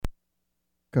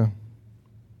Go.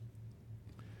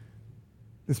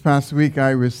 This past week,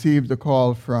 I received a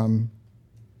call from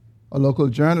a local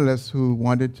journalist who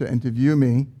wanted to interview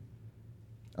me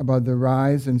about the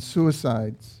rise in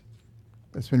suicides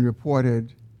that's been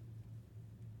reported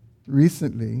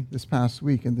recently, this past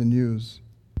week, in the news.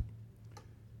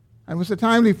 And it was a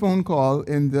timely phone call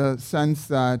in the sense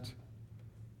that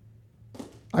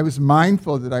I was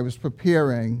mindful that I was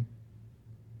preparing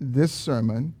this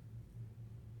sermon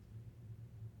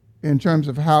in terms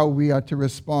of how we are to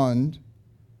respond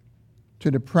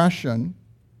to depression,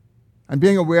 and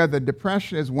being aware that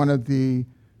depression is one of the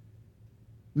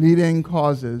leading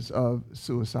causes of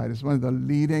suicide. It's one of the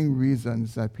leading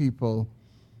reasons that people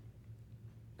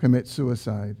commit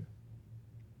suicide.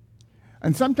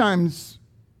 And sometimes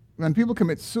when people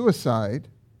commit suicide,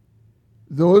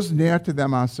 those near to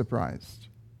them are surprised.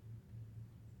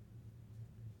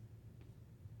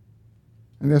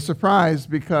 And they're surprised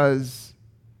because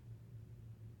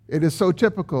it is so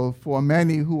typical for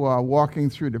many who are walking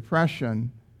through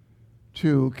depression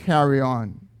to carry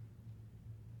on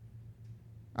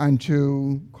and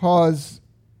to cause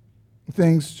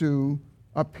things to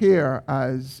appear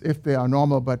as if they are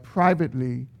normal, but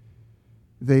privately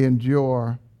they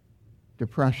endure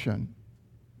depression.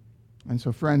 And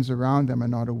so friends around them are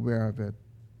not aware of it.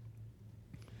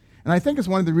 And I think it's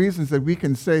one of the reasons that we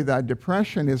can say that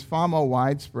depression is far more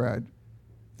widespread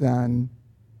than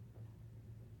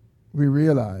we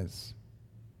realize.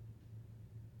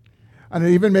 And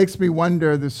it even makes me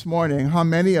wonder this morning how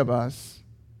many of us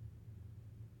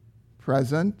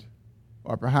present,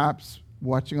 or perhaps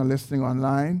watching or listening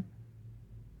online,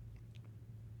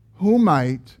 who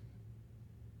might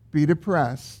be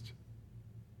depressed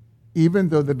even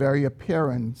though the very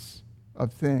appearance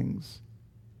of things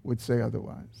would say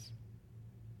otherwise.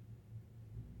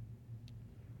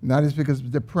 And that is because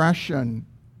depression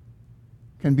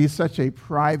can be such a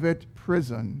private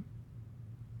prison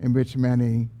in which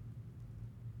many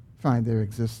find their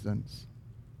existence.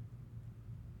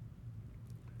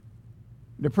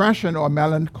 Depression, or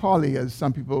melancholy as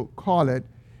some people call it,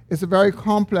 is a very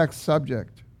complex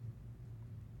subject.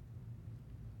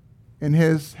 In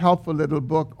his helpful little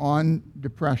book on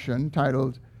depression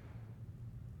titled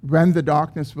When the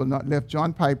Darkness Will Not Lift,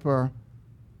 John Piper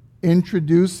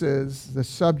introduces the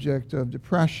subject of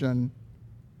depression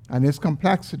and its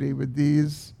complexity with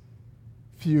these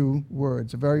few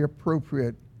words, a very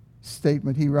appropriate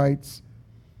statement. He writes,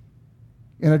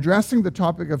 "In addressing the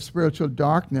topic of spiritual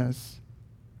darkness,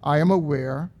 I am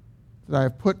aware that I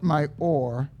have put my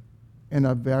oar in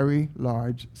a very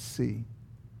large sea."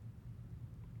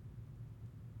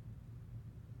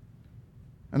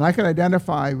 And I can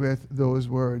identify with those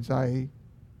words. I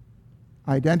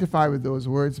identify with those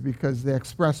words because they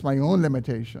express my own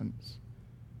limitations.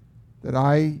 That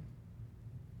I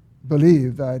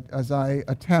believe that as I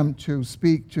attempt to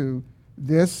speak to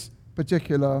this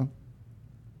particular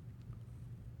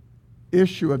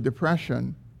issue of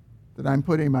depression, that I'm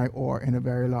putting my oar in a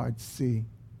very large sea.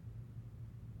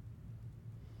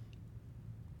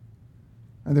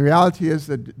 And the reality is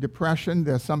that depression,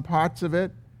 there are some parts of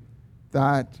it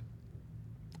that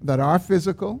are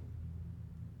physical.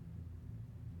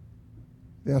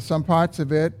 There are some parts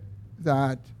of it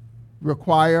that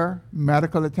require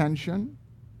medical attention.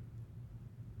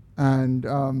 And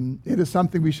it is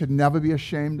something we should never be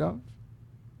ashamed of.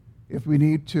 If we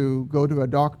need to go to a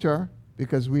doctor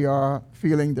because we are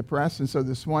feeling depressed. And so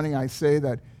this morning I say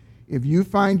that if you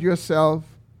find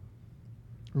yourself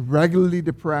regularly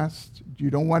depressed,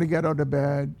 you don't want to get out of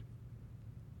bed,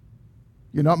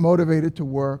 you're not motivated to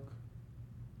work,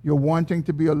 you're wanting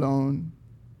to be alone,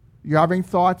 you're having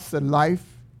thoughts that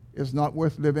life is not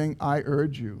worth living, I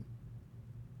urge you,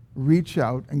 reach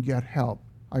out and get help.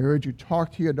 I urge you,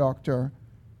 talk to your doctor,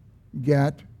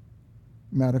 get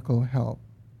medical help.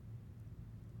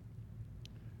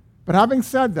 But having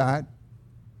said that,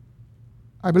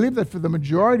 I believe that for the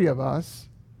majority of us,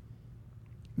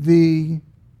 the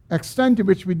extent to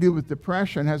which we deal with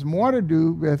depression has more to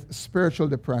do with spiritual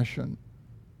depression.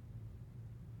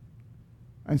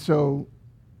 And so,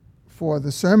 for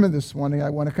the sermon this morning, I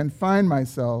want to confine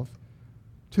myself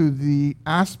to the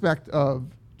aspect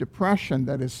of depression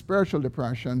that is spiritual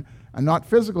depression and not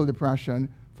physical depression,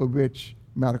 for which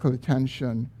medical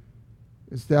attention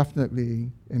is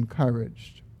definitely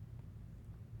encouraged.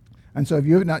 And so if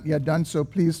you have not yet done so,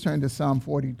 please turn to Psalm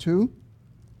 42.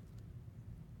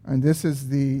 And this is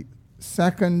the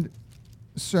second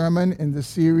sermon in the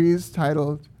series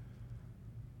titled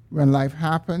When Life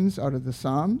Happens, out of the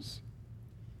Psalms.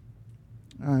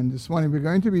 And this morning we're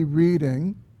going to be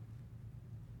reading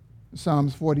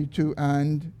Psalms 42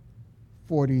 and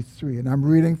 43. And I'm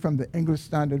reading from the English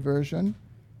Standard Version.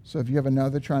 So if you have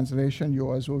another translation,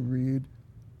 yours will read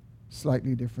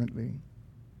slightly differently.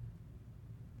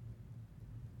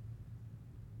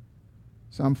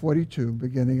 Psalm 42,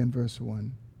 beginning in verse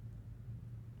 1.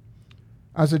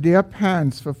 As a deer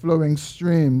pants for flowing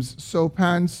streams, so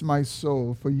pants my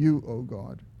soul for you, O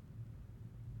God.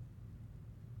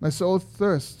 My soul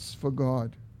thirsts for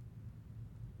God,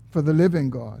 for the living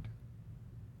God.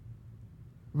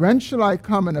 When shall I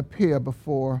come and appear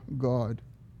before God?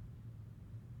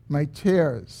 My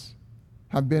tears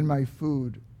have been my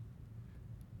food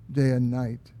day and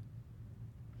night.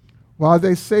 While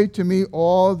they say to me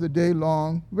all the day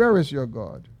long, where is your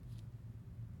God?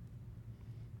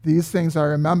 These things I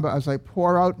remember as I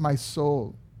pour out my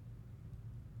soul,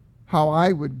 how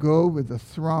I would go with the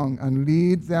throng and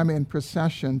lead them in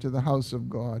procession to the house of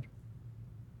God.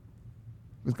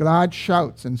 With glad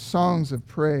shouts and songs of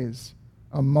praise,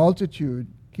 a multitude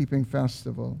keeping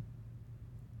festival.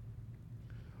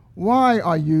 Why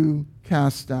are you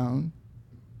cast down,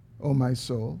 O my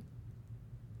soul?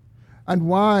 And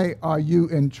why are you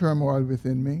in turmoil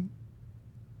within me?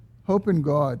 Hope in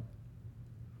God,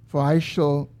 for I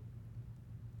shall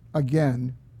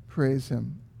again praise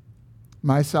him,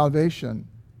 my salvation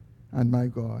and my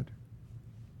God.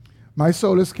 My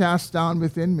soul is cast down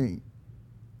within me.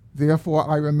 Therefore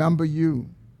I remember you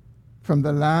from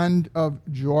the land of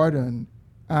Jordan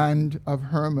and of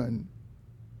Hermon,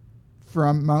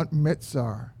 from Mount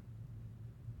Mitzar.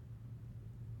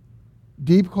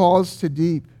 Deep calls to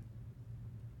deep.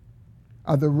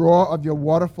 At the roar of your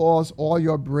waterfalls, all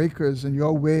your breakers and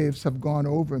your waves have gone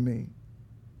over me.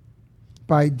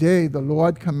 By day, the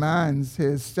Lord commands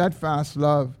his steadfast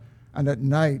love, and at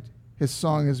night, his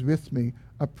song is with me,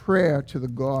 a prayer to the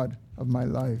God of my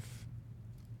life.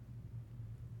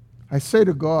 I say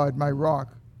to God, my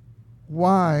rock,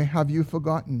 why have you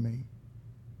forgotten me?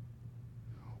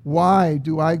 Why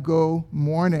do I go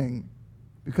mourning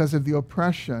because of the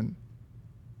oppression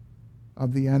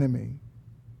of the enemy?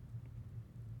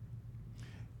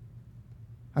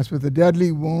 As with a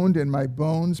deadly wound in my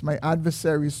bones, my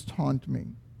adversaries taunt me.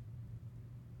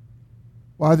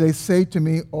 While they say to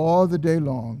me all the day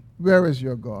long, where is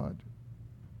your God?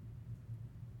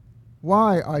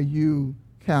 Why are you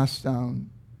cast down,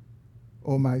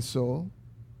 O my soul?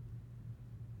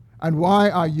 And why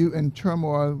are you in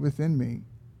turmoil within me?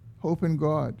 Hope in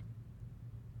God,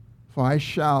 for I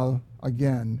shall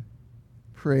again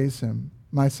praise him,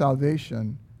 my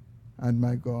salvation and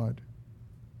my God.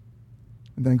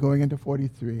 And then going into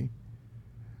 43,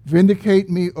 vindicate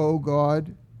me, O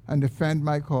God, and defend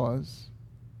my cause.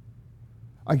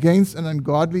 Against an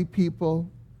ungodly people,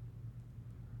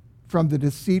 from the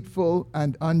deceitful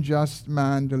and unjust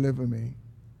man deliver me.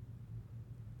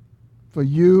 For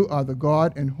you are the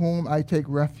God in whom I take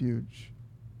refuge.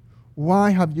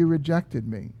 Why have you rejected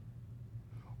me?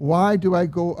 Why do I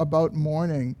go about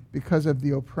mourning because of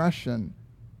the oppression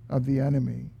of the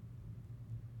enemy?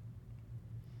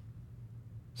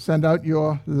 Send out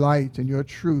your light and your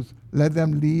truth. Let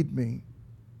them lead me.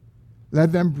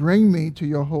 Let them bring me to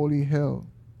your holy hill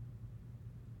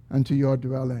and to your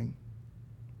dwelling.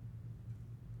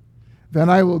 Then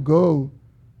I will go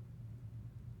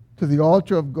to the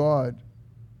altar of God,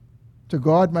 to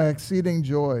God my exceeding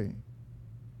joy,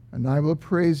 and I will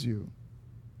praise you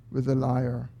with a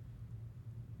lyre,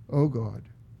 O God,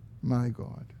 my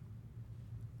God.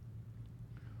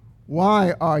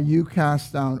 Why are you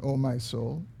cast down, O my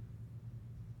soul?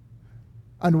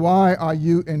 And why are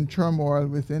you in turmoil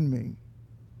within me?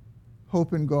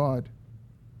 Hope in God,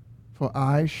 for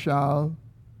I shall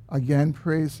again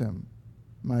praise him,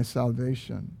 my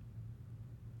salvation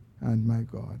and my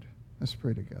God. Let's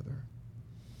pray together.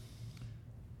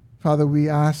 Father, we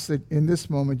ask that in this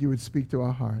moment you would speak to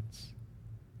our hearts.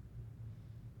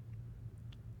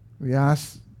 We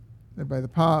ask that by the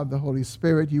power of the Holy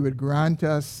Spirit you would grant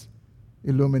us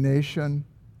illumination,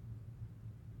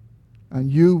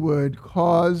 and you would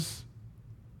cause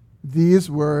these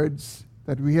words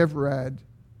that we have read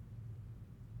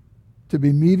to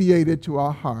be mediated to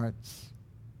our hearts,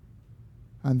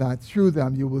 and that through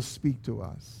them you will speak to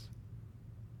us.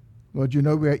 Lord, you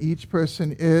know where each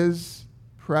person is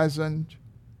present,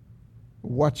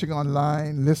 watching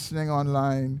online, listening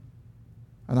online,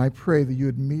 and I pray that you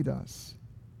would meet us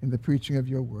in the preaching of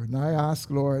your word. And I ask,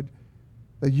 Lord,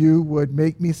 that you would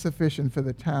make me sufficient for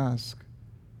the task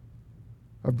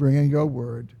of bringing your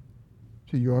word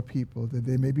to your people, that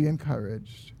they may be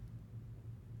encouraged,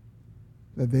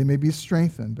 that they may be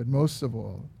strengthened, but most of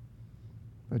all,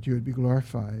 that you would be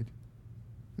glorified.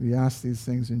 We ask these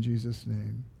things in Jesus'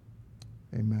 name.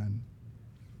 Amen.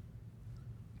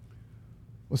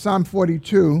 Well, Psalm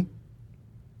 42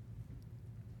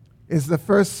 is the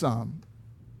first psalm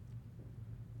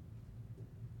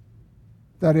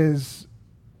that is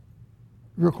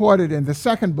recorded in the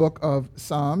second book of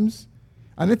Psalms,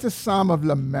 and it's a psalm of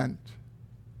lament.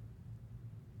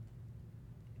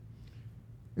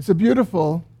 It's a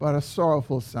beautiful but a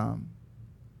sorrowful psalm.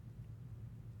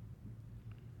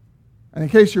 And in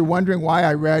case you're wondering why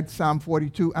I read Psalm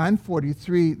 42 and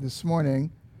 43 this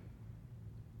morning,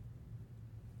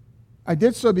 I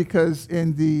did so because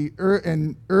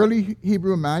in early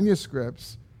Hebrew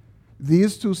manuscripts,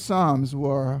 these two psalms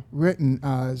were written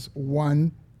as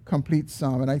one complete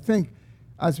psalm. And I think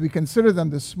as we consider them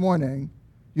this morning,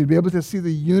 you'll be able to see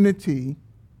the unity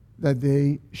that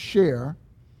they share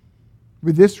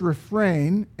with this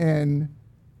refrain in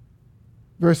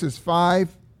verses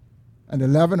 5 and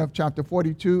 11 of chapter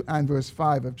 42 and verse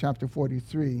 5 of chapter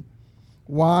 43.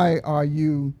 Why are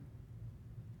you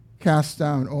cast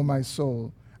down, O my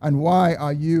soul? And why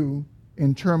are you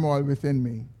in turmoil within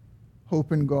me?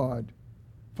 Hope in God,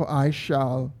 for I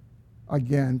shall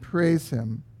again praise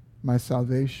him, my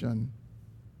salvation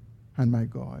and my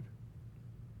God.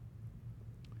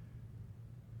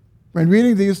 When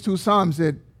reading these two psalms,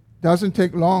 it doesn't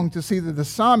take long to see that the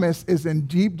psalmist is in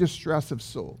deep distress of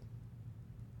soul.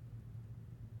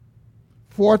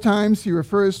 4 times he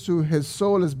refers to his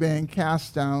soul as being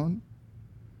cast down.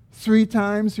 3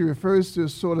 times he refers to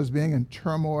his soul as being in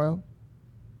turmoil.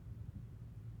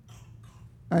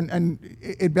 And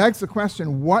it begs the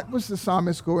question, what was the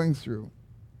psalmist going through?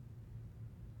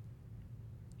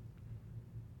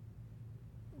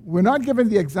 We're not given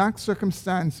the exact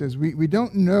circumstances. We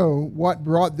don't know what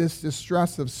brought this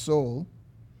distress of soul.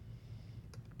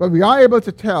 But we are able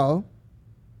to tell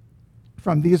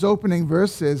from these opening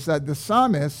verses that the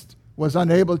psalmist was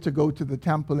unable to go to the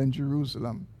temple in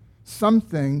Jerusalem.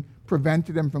 Something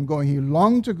prevented him from going. He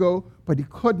longed to go, but he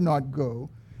could not go.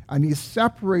 And he's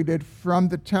separated from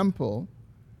the temple.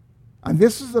 And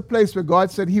this is the place where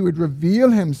God said he would reveal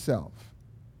himself.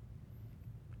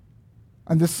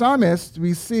 And the psalmist,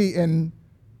 we see in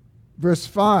verse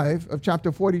 5 of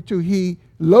chapter 42, he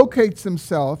locates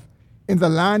himself in the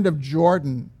land of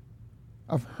Jordan,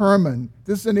 of Hermon.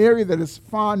 This is an area that is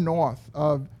far north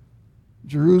of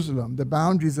Jerusalem, the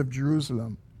boundaries of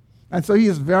Jerusalem. And so he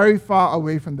is very far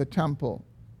away from the temple.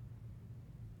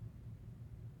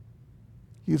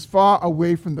 He is far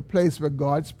away from the place where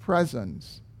God's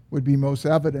presence would be most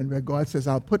evident, where God says,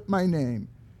 I'll put my name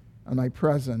and my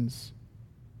presence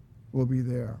will be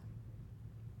there.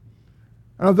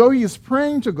 And although he is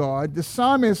praying to God, the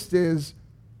psalmist is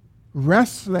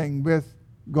wrestling with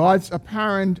God's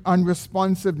apparent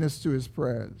unresponsiveness to his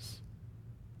prayers.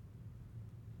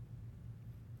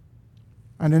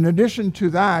 And in addition to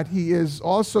that, he is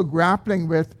also grappling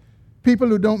with people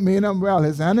who don't mean him well,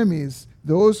 his enemies,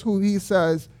 those who he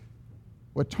says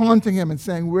were taunting him and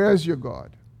saying, where's your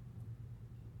God?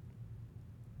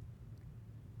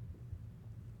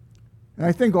 And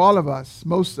I think all of us,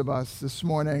 most of us this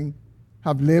morning,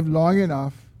 have lived long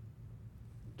enough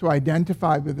to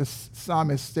identify with the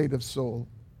psalmist's state of soul.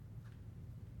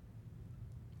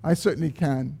 I certainly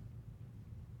can.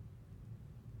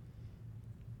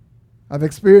 I've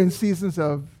experienced seasons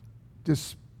of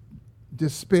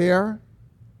despair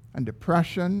and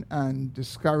depression and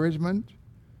discouragement.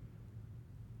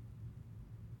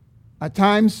 At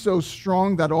times so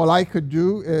strong that all I could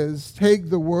do is take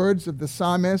the words of the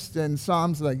psalmist in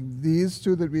psalms like these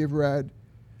two that we have read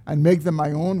and make them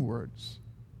my own words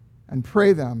and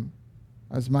pray them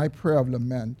as my prayer of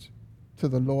lament to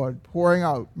the Lord, pouring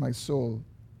out my soul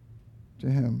to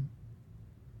him.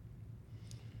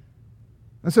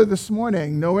 And so this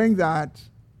morning, knowing that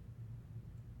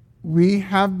we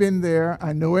have been there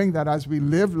and knowing that as we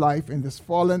live life in this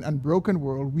fallen and broken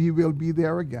world, we will be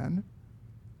there again.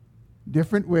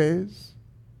 Different ways,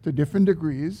 to different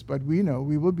degrees, but we know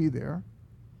we will be there.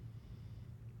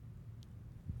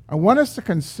 I want us to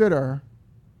consider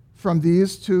from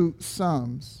these two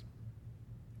psalms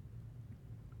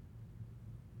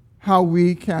how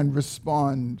we can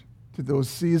respond to those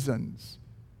seasons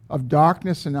of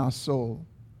darkness in our soul,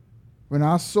 when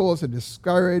our souls are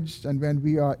discouraged and when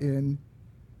we are in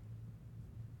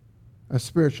a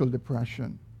spiritual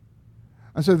depression.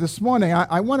 And so this morning,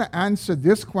 I want to answer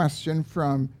this question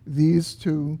from these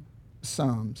two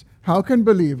psalms. How can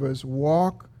believers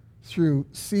walk through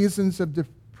seasons of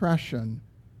depression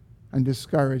and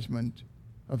discouragement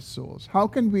of souls? How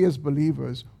can we as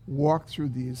believers walk through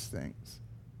these things?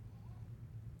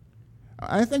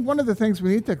 I think one of the things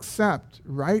we need to accept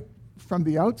right from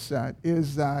the outset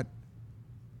is that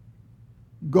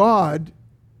God,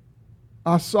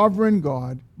 our sovereign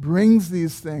God, brings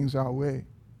these things our way.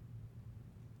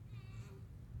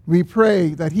 We pray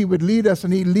that he would lead us,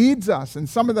 and he leads us, and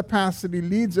some of the paths that he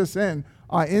leads us in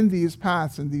are in these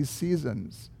paths and these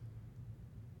seasons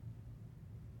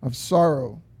of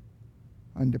sorrow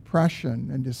and depression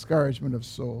and discouragement of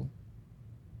soul.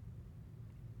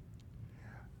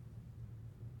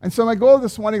 And so my goal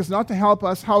this morning is not to help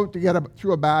us how to get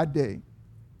through a bad day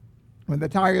when the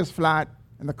tire is flat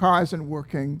and the car isn't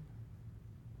working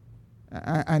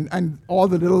and all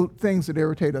the little things that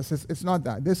irritate us. It's not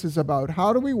that. This is about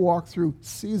how do we walk through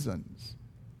seasons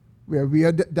where we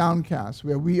are downcast,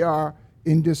 where we are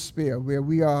in despair, where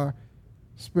we are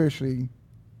spiritually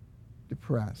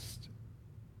depressed.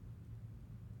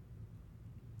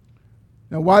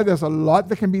 Now, while there's a lot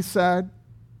that can be said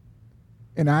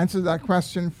in answer to that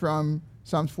question from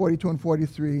Psalms 42 and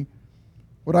 43,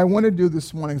 what I want to do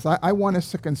this morning is I want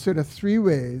us to consider 3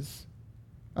 ways,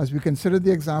 as we consider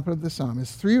the example of the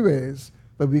psalmist, 3 ways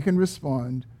that we can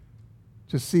respond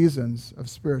to seasons of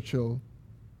spiritual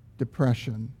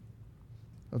depression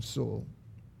of soul.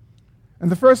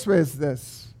 And the first way is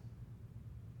this: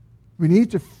 we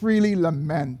need to freely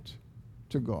lament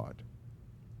to God.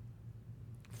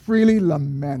 Freely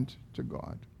lament to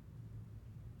God.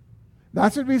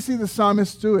 That's what we see the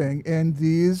psalmist doing in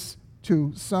these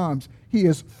 2 psalms. He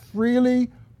is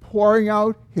freely pouring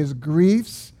out his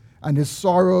griefs and his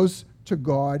sorrows to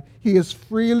God. He is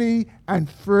freely and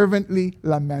fervently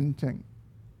lamenting.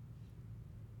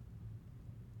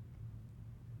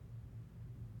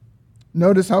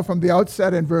 Notice how from the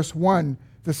outset in verse 1,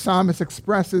 the psalmist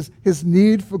expresses his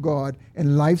need for God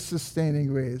in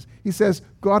life-sustaining ways. He says,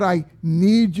 God, I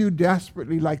need you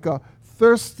desperately like a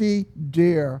thirsty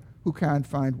deer who can't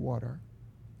find water.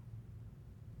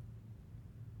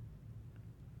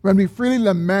 When we freely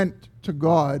lament to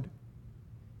God,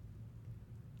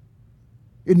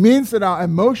 it means that our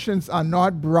emotions are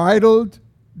not bridled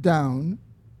down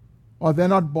or they're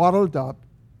not bottled up,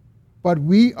 but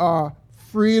we are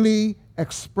freely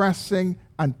expressing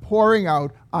and pouring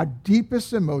out our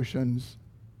deepest emotions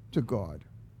to God.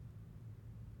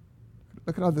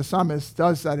 Look at how the psalmist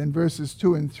does that in verses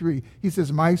 2 and 3. He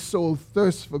says, my soul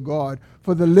thirsts for God,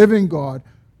 for the living God.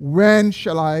 When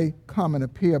shall I come and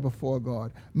appear before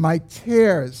God? My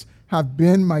tears have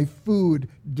been my food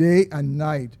day and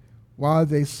night, while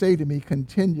they say to me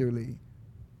continually,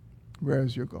 where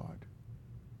is your God?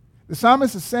 The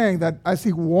psalmist is saying that as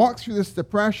he walks through this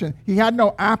depression, he had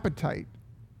no appetite.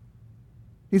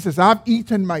 He says, I've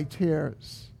eaten my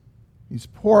tears. He's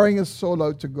pouring his soul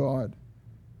out to God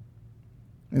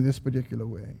in this particular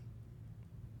way.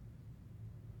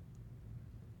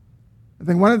 I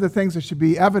think one of the things that should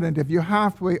be evident if you're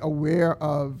halfway aware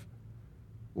of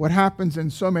what happens in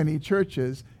so many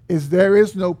churches is there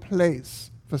is no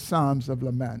place for psalms of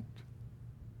lament.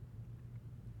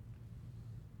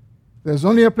 There's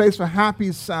only a place for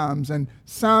happy psalms and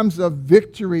psalms of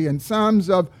victory and psalms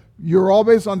of you're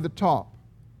always on the top.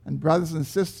 And brothers and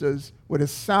sisters, what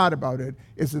is sad about it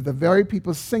is that the very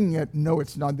people singing it know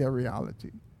it's not their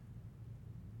reality.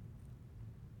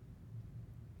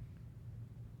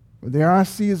 But there are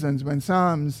seasons when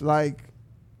psalms like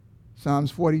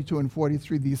Psalms 42 and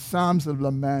 43, these psalms of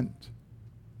lament,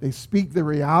 they speak the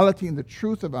reality and the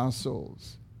truth of our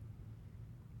souls.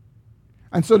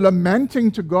 And so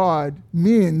lamenting to God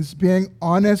means being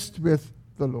honest with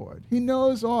the Lord. He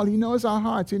knows all. He knows our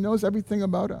hearts. He knows everything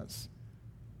about us.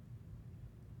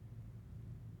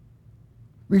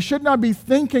 We should not be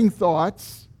thinking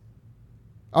thoughts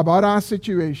about our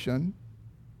situation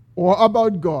or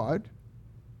about God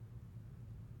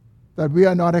that we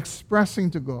are not expressing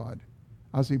to God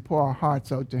as we pour our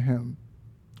hearts out to Him,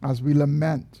 as we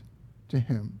lament to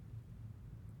Him.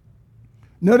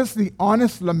 Notice the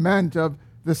honest lament of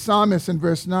the psalmist in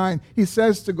verse 9. He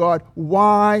says to God,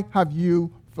 why have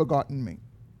you forgotten me?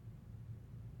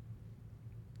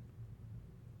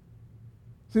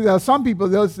 See, there are some people,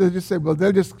 they'll just say, well,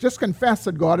 they'll just confess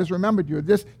that God has remembered you.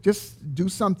 Just do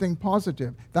something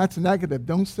positive. That's negative.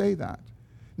 Don't say that.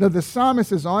 No, the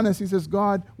psalmist is honest. He says,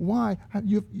 God, why have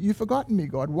you forgotten me,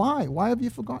 God? Why? Why have you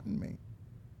forgotten me?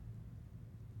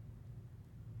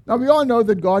 Now, we all know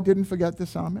that God didn't forget the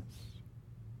psalmist.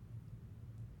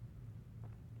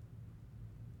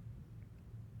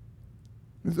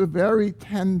 There's a very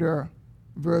tender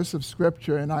verse of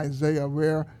Scripture in Isaiah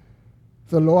where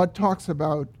the Lord talks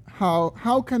about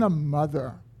how can a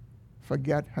mother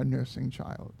forget her nursing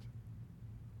child?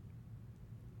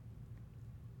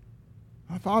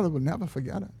 Our Father will never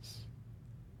forget us.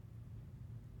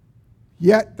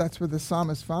 Yet, that's where the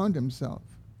psalmist found himself.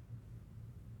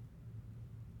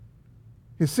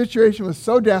 His situation was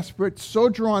so desperate, so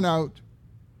drawn out,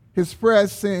 His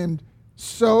prayers seemed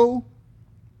so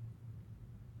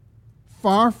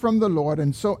far from the Lord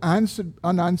and so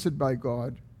unanswered by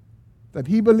God that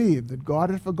he believed that God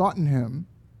had forgotten him.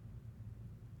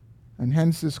 And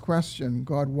hence this question,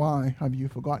 God, why have you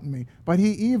forgotten me? But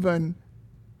he even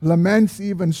laments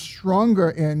even stronger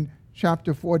in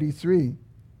chapter 43,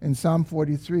 in Psalm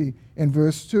 43, in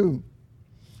verse 2.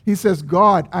 He says,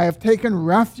 God, I have taken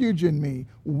refuge in me.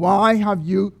 Why have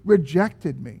you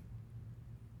rejected me?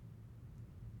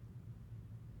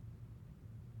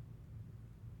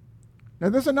 Now,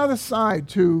 there's another side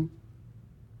to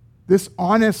this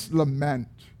honest lament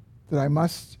that I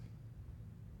must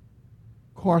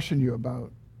caution you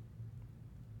about.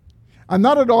 I'm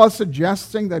not at all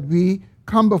suggesting that we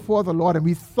come before the Lord and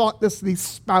we thoughtlessly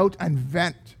spout and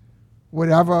vent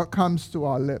whatever comes to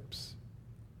our lips.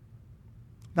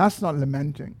 That's not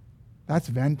lamenting. That's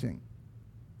venting.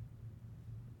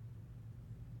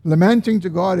 Lamenting to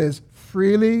God is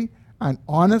freely and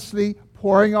honestly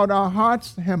pouring out our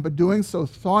hearts to him, but doing so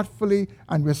thoughtfully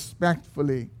and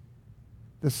respectfully.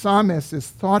 The psalmist is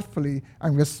thoughtfully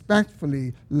and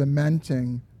respectfully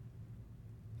lamenting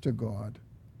to God.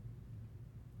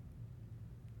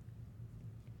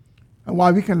 And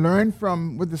while we can learn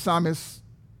from what the psalmist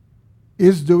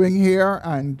is doing here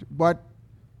and what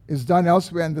is done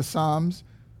elsewhere in the Psalms,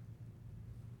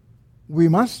 we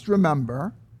must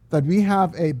remember that we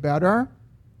have a better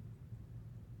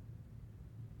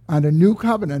and a new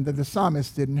covenant that the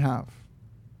psalmist didn't have.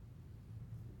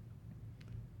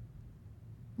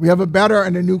 We have a better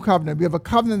and a new covenant. We have a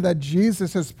covenant that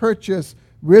Jesus has purchased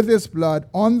with his blood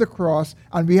on the cross,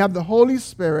 and we have the Holy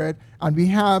Spirit, and we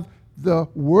have the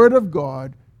Word of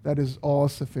God that is all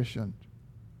sufficient.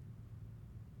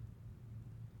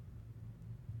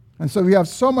 And so we have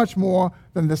so much more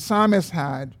than the psalmist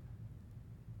had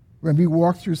when we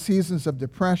walk through seasons of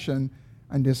depression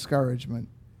and discouragement.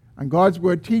 And God's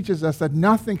Word teaches us that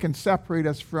nothing can separate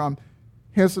us from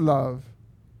his love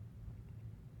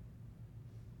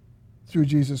through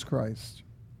Jesus Christ.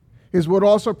 His Word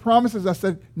also promises us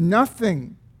that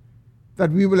nothing that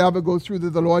we will ever go through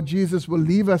that the Lord Jesus will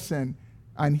leave us in,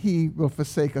 and he will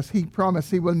forsake us. He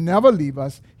promised he will never leave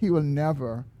us. He will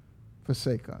never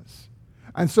forsake us.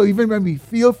 And so even when we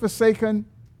feel forsaken,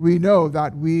 we know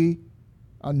that we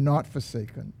are not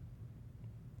forsaken.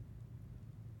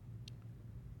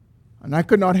 And I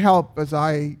could not help, as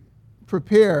I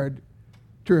prepared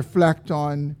to reflect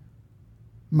on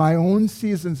my own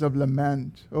seasons of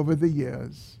lament over the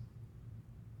years.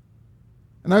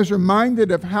 And I was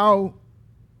reminded of how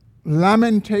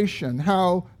lamentation,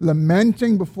 how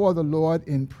lamenting before the Lord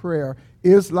in prayer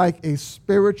is like a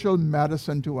spiritual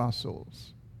medicine to our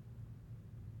souls.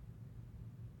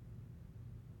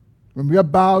 When we are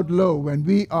bowed low, when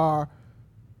we are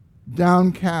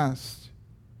downcast,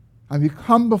 and we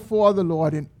come before the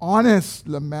Lord in honest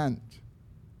lament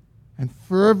and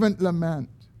fervent lament,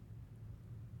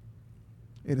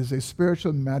 it is a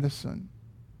spiritual medicine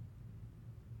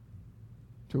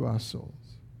to our souls.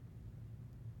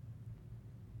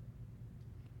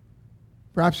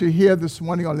 Perhaps you're here this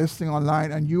morning or listening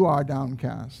online and you are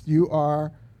downcast. You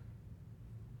are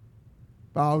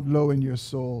bowed low in your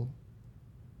soul.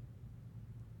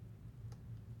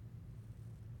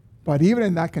 But even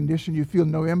in that condition, you feel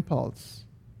no impulse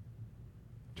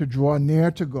to draw near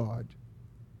to God,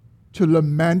 to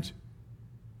lament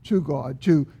to God,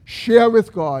 to share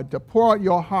with God, to pour out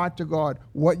your heart to God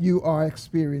what you are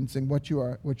experiencing, what you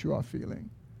are feeling.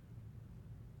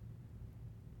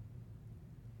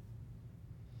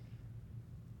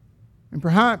 And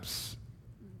perhaps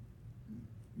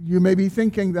you may be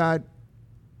thinking that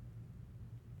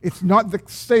it's not the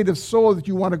state of soul that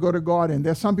you want to go to God in.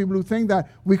 There's some people who think that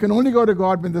we can only go to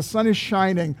God when the sun is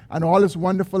shining and all is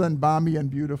wonderful and balmy and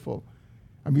beautiful.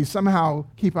 And we somehow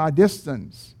keep our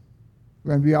distance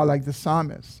when we are like the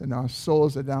psalmist and our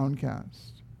souls are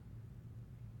downcast.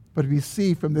 But we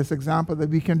see from this example that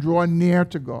we can draw near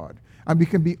to God and we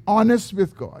can be honest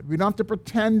with God. We don't have to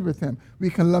pretend with him.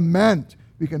 We can lament.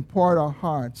 We can pour out our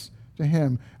hearts to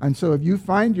him. And so if you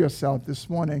find yourself this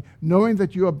morning knowing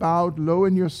that you are bowed low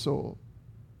in your soul,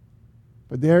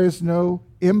 but there is no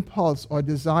impulse or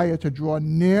desire to draw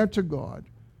near to God,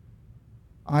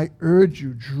 I urge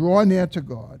you, draw near to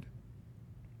God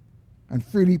and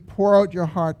freely pour out your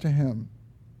heart to him.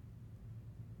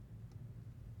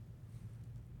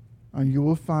 And you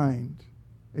will find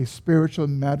a spiritual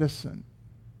medicine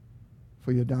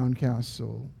for your downcast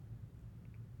soul.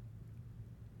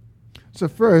 So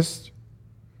first,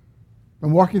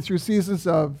 when walking through seasons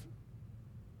of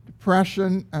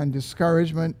depression and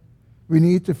discouragement, we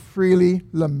need to freely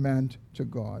lament to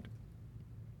God.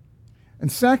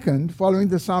 And second, following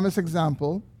the psalmist's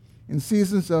example, in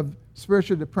seasons of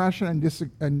spiritual depression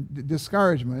and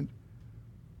discouragement,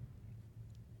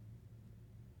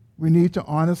 we need to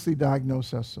honestly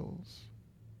diagnose our souls.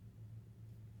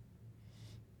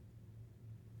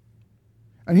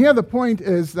 And here the point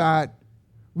is that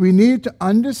we need to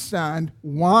understand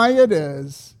why it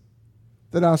is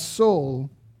that our soul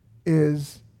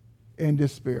is in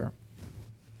despair.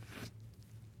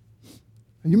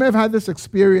 And you may have had this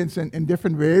experience in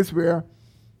different ways where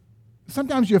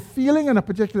sometimes you're feeling in a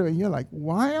particular way and you're like,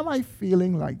 why am I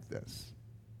feeling like this?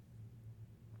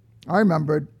 I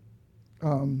remembered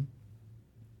when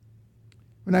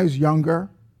I was younger,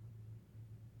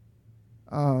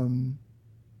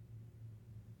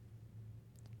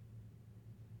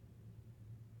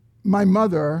 my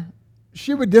mother,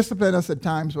 she would discipline us at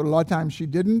times, but a lot of times she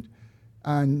didn't.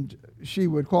 And she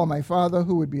would call my father,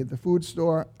 who would be at the food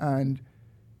store, and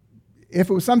if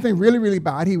it was something really, really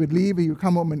bad, he would leave, he would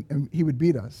come home and he would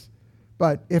beat us.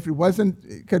 But if it wasn't,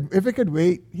 if it could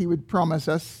wait, he would promise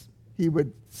us, he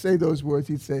would say those words,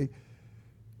 he'd say,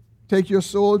 take your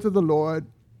soul to the Lord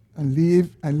and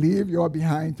leave your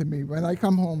behind to me. When I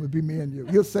come home, it'll be me and you.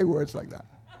 He'll say words like that.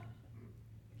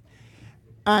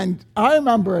 And I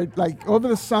remember, like, over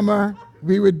the summer,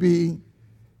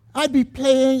 I'd be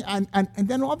playing, and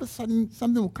then all of a sudden,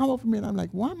 something would come over me, and I'm like,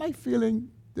 why am I feeling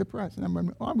depressed? And I'm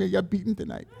going to get beaten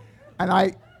tonight.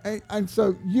 And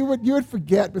so you would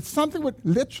forget, but something would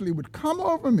literally come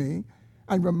over me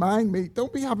and remind me,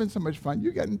 don't be having so much fun.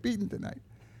 You're getting beaten tonight.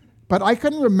 But I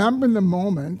couldn't remember in the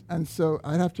moment, and so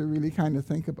I'd have to really kind of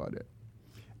think about it.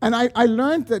 And I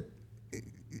learned that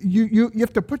you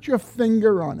have to put your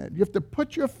finger on it. You have to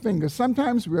put your finger.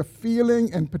 Sometimes we're feeling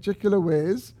in particular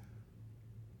ways.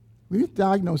 We need to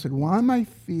diagnose it. Why am I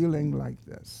feeling like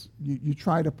this? You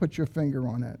try to put your finger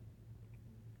on it.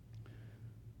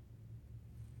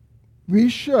 We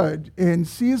should, in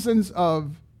seasons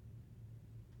of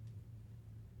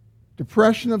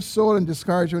depression of soul and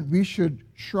discouragement, we should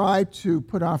try to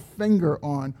put our finger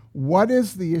on what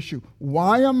is the issue.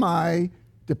 Why am I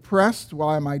depressed?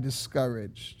 Why am I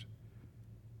discouraged?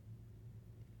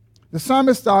 The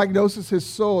psalmist diagnoses his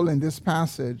soul in this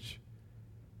passage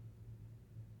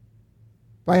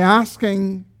by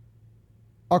asking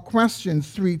a question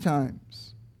 3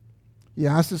 times. He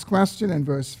asks this question in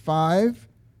verse 5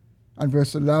 and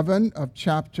verse 11 of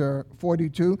chapter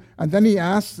 42, and then he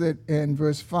asks it in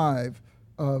verse 5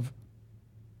 of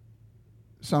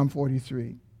Psalm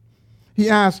 43. He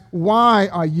asks, why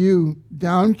are you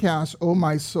downcast, O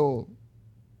my soul?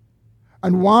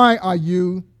 And why are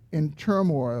you in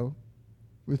turmoil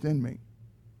within me?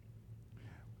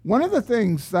 One of the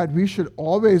things that we should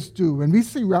always do, when we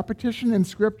see repetition in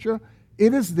Scripture,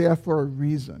 it is there for a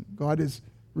reason. God is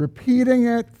repeating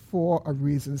it for a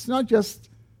reason. It's not just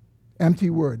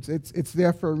empty words. It's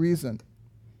there for a reason.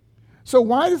 So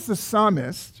why does the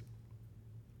psalmist,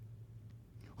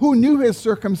 who knew his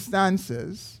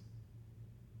circumstances,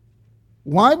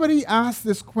 why would he ask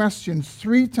this question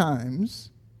 3 times?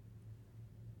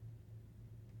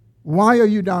 Why are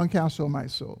you downcast, O my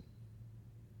soul?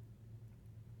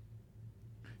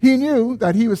 He knew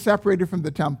that he was separated from the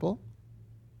temple.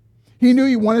 He knew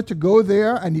he wanted to go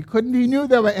there and he couldn't. He knew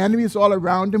there were enemies all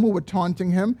around him who were taunting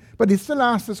him, but he still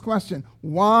asked this question,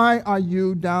 why are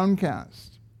you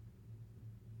downcast?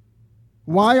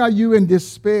 Why are you in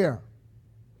despair,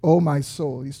 O my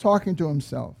soul? He's talking to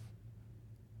himself.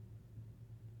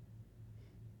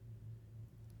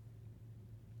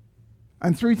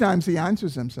 And 3 times he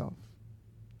answers himself.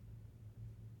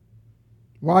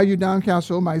 Why are you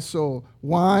downcast, O my soul?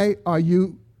 Why are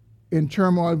you in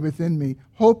turmoil within me?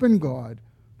 Hope in God,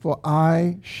 for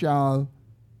I shall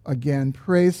again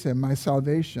praise him, my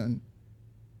salvation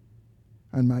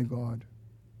and my God.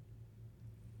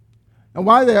 And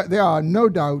why there are no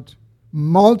doubt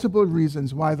multiple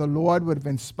reasons why the Lord would have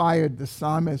inspired the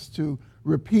psalmist to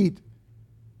repeat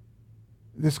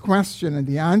this question and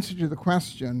the answer to the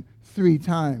question 3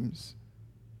 times.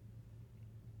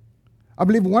 I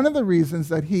believe one of the reasons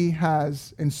that he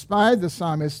has inspired the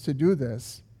psalmist to do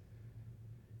this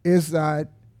is that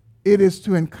it is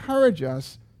to encourage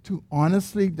us to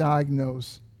honestly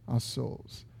diagnose our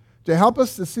souls, to help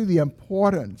us to see the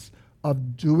importance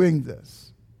of doing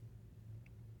this.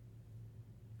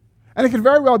 And it could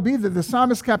very well be that the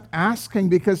psalmist kept asking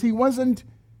because he wasn't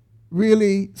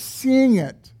really seeing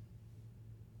it.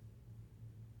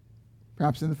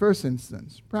 Perhaps in the first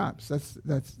instance, perhaps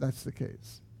that's the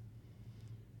case.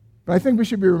 But I think we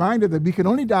should be reminded that we can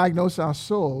only diagnose our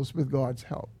souls with God's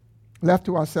help. Left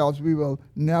to ourselves, we will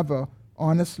never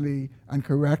honestly and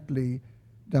correctly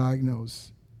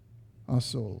diagnose our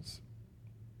souls.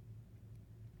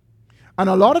 And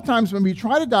a lot of times when we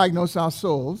try to diagnose our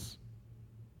souls,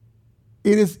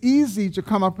 it is easy to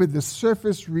come up with the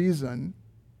surface reason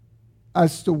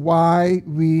as to why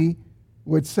we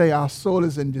would say our soul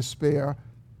is in despair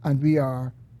and we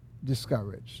are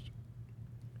discouraged.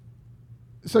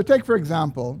 So take, for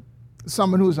example,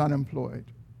 someone who's unemployed.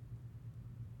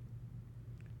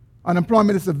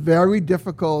 Unemployment is a very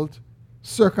difficult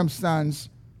circumstance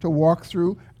to walk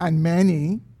through, and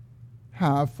many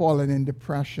have fallen in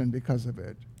depression because of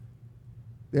it.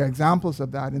 There are examples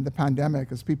of that in the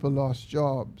pandemic as people lost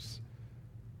jobs.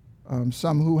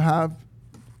 Some who have,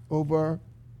 over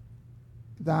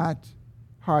that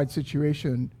hard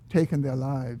situation, taken their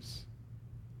lives.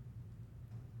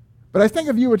 But I think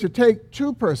if you were to take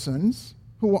two persons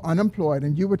who were unemployed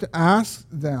and you were to ask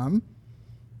them,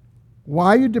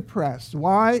 why are you depressed?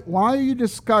 Why are you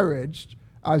discouraged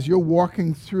as you're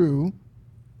walking through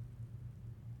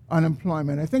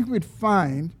unemployment? I think we'd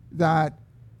find that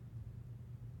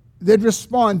they'd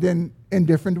respond in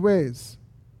different ways.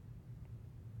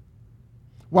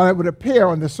 While it would appear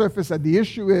on the surface that the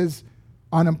issue is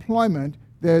unemployment,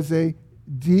 there's a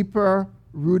deeper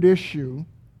root issue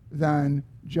than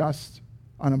just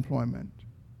unemployment.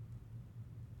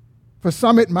 For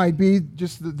some, it might be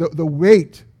just the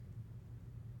weight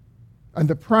and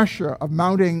the pressure of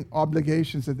mounting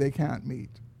obligations that they can't meet.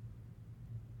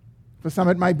 For some,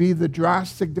 it might be the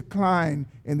drastic decline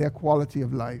in their quality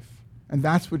of life, and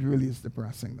that's what really is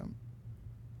depressing them.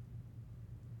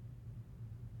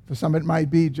 For some, it might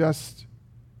be just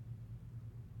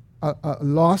a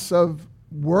loss of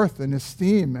worth and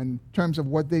esteem in terms of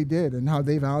what they did and how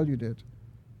they valued it.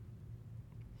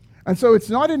 And so it's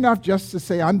not enough just to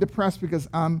say, I'm depressed because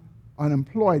I'm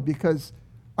unemployed, because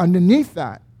underneath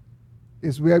that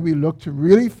is where we look to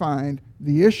really find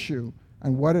the issue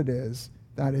and what it is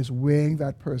that is weighing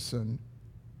that person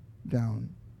down.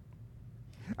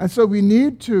 And so we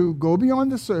need to go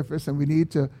beyond the surface, and we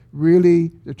need to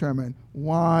really determine,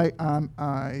 why am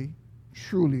I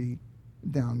truly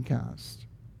downcast?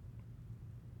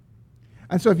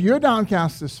 And so if you're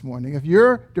downcast this morning, if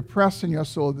you're depressed in your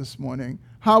soul this morning,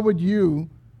 how would you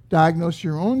diagnose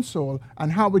your own soul,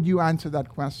 and how would you answer that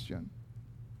question?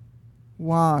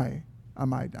 Why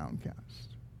am I downcast?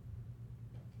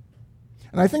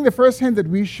 And I think the first hint that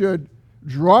we should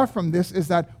draw from this is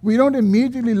that we don't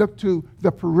immediately look to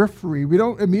the periphery. We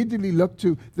don't immediately look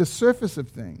to the surface of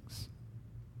things.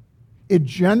 It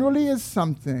generally is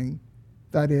something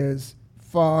that is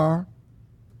far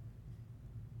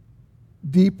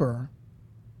deeper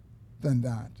than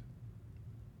that.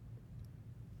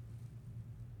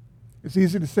 It's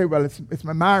easy to say, well, it's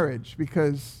my marriage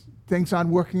because things aren't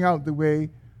working out the way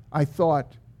I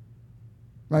thought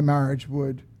my marriage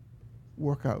would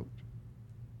work out.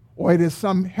 Or it is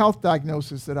some health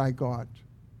diagnosis that I got,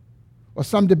 or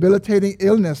some debilitating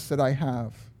illness that I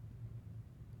have.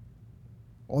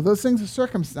 All those things are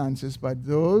circumstances, but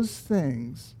those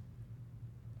things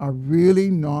are really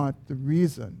not the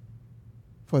reason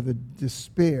for the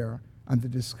despair and the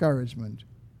discouragement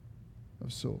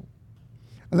of soul.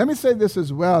 And let me say this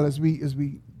as well, as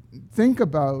we think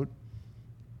about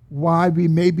why we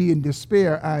may be in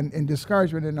despair and in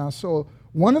discouragement in our soul.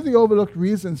 One of the overlooked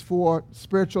reasons for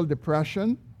spiritual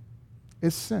depression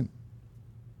is sin,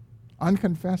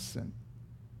 unconfessed sin.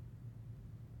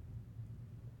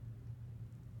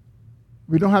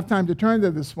 We don't have time to turn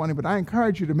there this morning, but I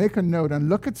encourage you to make a note and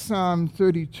look at Psalm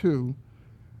 32.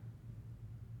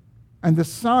 And the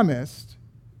psalmist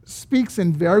speaks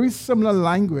in very similar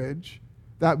language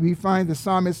that we find the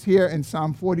psalmist here in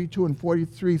Psalm 42 and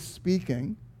 43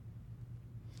 speaking.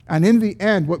 And in the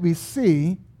end, what we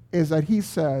see is that he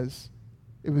says,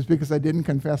 it was because I didn't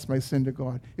confess my sin to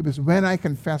God. It was when I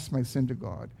confessed my sin to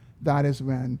God, that is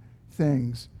when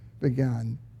things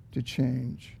began to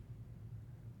change.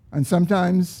 And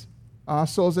sometimes our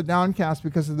souls are downcast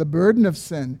because of the burden of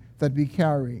sin that we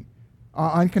carry,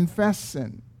 our unconfessed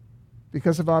sin,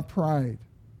 because of our pride.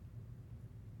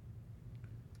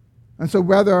 And so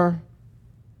whether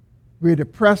we're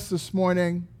depressed this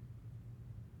morning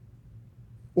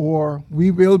or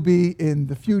we will be in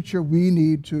the future, we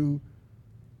need to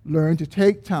learn to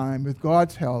take time with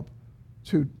God's help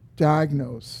to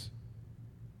diagnose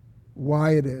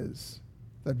why it is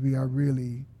that we are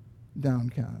really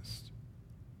downcast.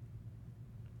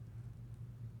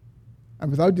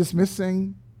 And without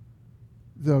dismissing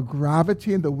the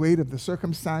gravity and the weight of the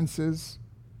circumstances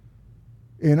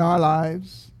in our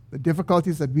lives, the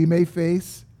difficulties that we may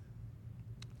face,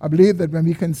 I believe that when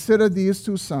we consider these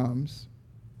two Psalms,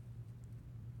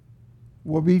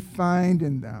 what we find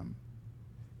in them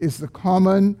is the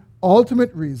common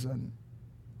ultimate reason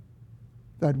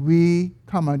that we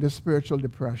come under spiritual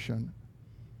depression.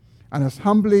 And as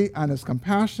humbly and as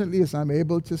compassionately as I'm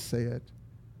able to say it,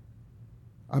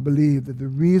 I believe that the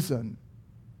reason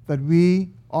that we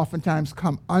oftentimes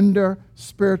come under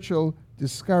spiritual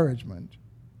discouragement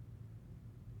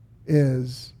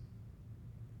is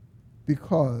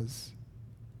because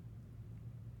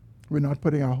we're not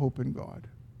putting our hope in God.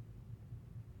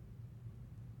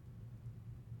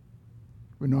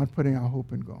 We're not putting our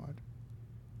hope in God.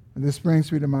 And this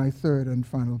brings me to my third and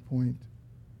final point.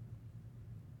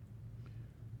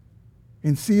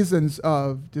 In seasons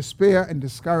of despair and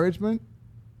discouragement,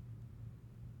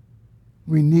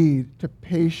 we need to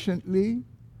patiently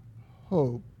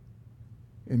hope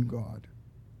in God.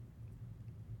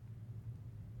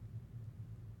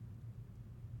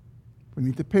 We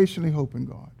need to patiently hope in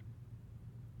God.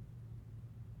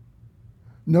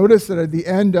 Notice that at the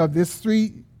end of this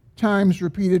 3 times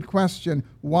repeated question,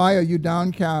 why are you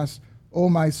downcast, O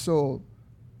my soul?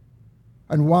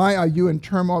 And why are you in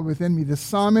turmoil within me? The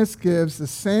psalmist gives the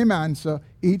same answer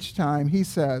each time. He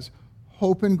says,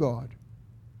 hope in God.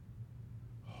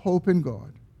 Hope in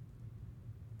God.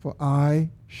 For I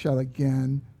shall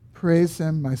again praise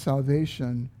him, my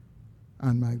salvation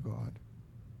and my God.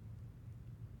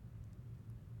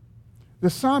 The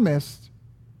psalmist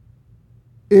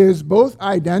is both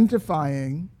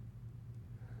identifying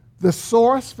the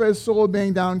source for his soul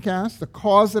being downcast, the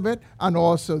cause of it, and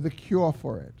also the cure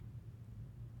for it.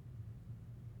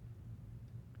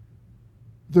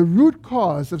 The root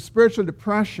cause of spiritual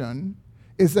depression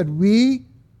is that we,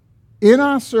 in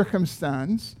our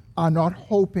circumstance, are not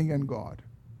hoping in God.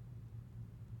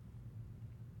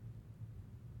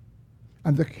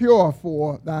 And the cure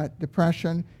for that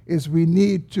depression is we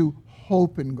need to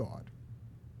hope in God.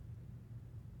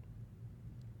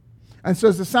 And so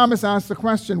as the psalmist asks the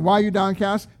question, why are you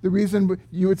downcast? The reason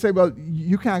you would say, well,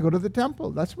 you can't go to the temple.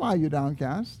 That's why you're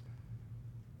downcast.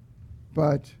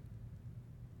 But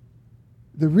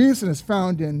the reason is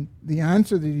found in the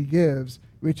answer that he gives,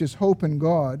 which is hope in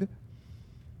God.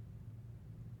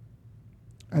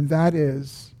 And that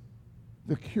is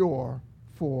the cure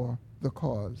for the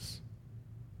cause.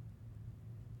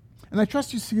 And I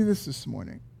trust you see this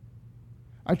morning.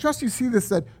 I trust you see this,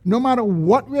 that no matter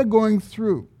what we're going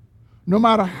through, no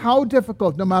matter how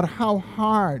difficult, no matter how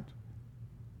hard,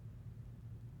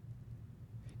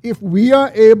 if we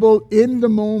are able in the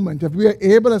moment, if we are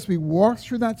able as we walk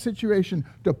through that situation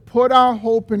to put our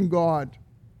hope in God,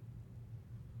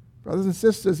 brothers and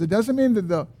sisters, it doesn't mean that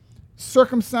the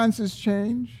circumstances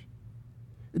change.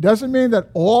 It doesn't mean that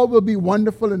all will be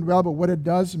wonderful and well, but what it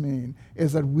does mean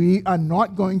is that we are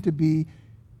not going to be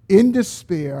in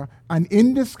despair and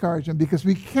in discouragement, because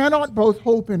we cannot both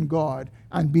hope in God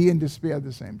and be in despair at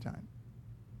the same time.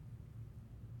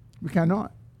 We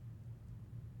cannot.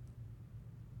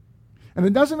 And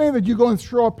it doesn't mean that you go and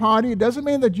throw a party. It doesn't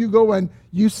mean that you go and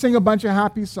you sing a bunch of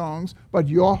happy songs, but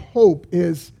your hope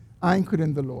is anchored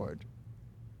in the Lord.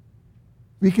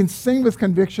 We can sing with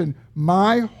conviction,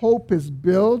 my hope is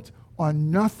built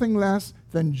on nothing less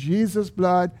than Jesus'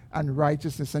 blood and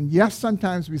righteousness. And yes,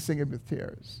 sometimes we sing it with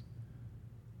tears.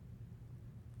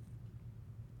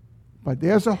 But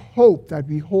there's a hope that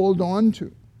we hold on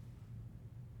to,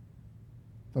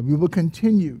 that we will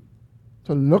continue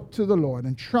to look to the Lord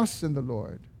and trust in the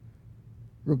Lord,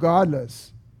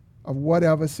 regardless of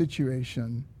whatever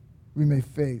situation we may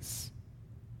face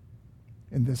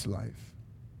in this life.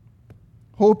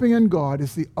 Hoping in God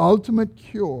is the ultimate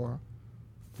cure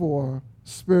for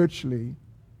spiritually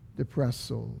depressed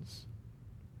souls.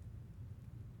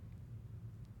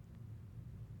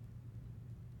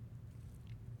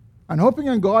 And hoping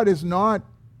in God is not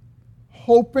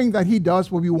hoping that he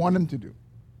does what we want him to do.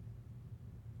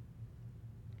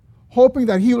 Hoping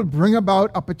that he will bring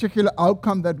about a particular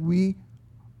outcome that we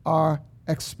are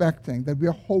expecting, that we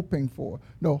are hoping for.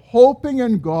 No, hoping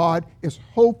in God is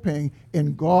hoping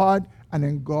in God and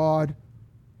in God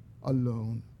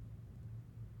alone.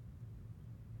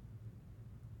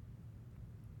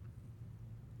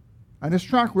 And his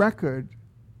track record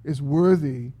is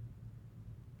worthy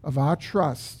of our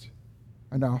trust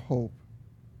and our hope.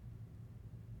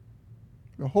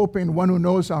 We're hoping in one who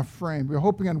knows our frame. We're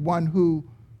hoping in one who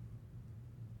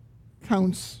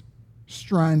counts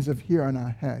strands of hair on our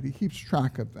head. He keeps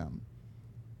track of them.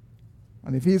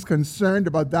 And if he's concerned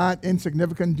about that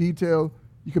insignificant detail,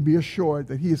 you can be assured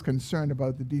that he is concerned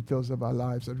about the details of our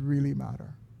lives that really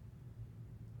matter.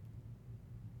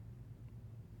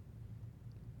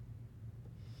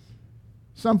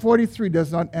 Psalm 43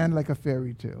 does not end like a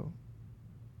fairy tale.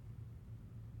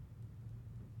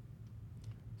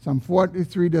 Psalm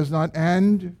 43 does not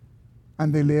end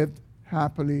and they lived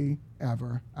happily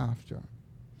ever after.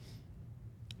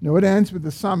 No, it ends with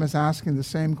the psalmist asking the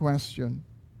same question.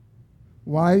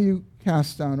 Why are you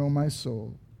cast down, O my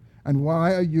soul? And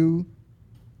why are you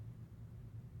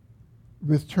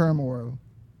with turmoil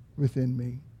within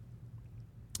me?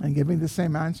 And giving the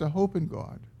same answer, hope in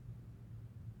God.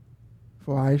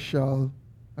 For I shall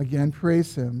again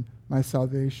praise him, my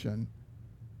salvation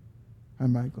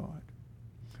and my God.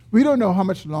 We don't know how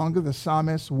much longer the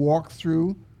psalmist walked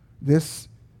through this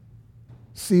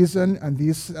season and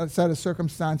these set of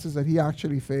circumstances that he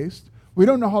actually faced. We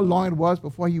don't know how long it was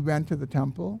before he went to the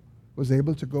temple, was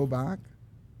able to go back.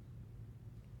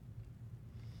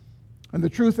 And the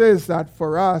truth is that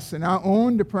for us, in our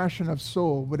own depression of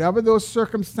soul, whatever those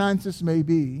circumstances may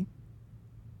be,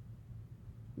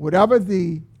 whatever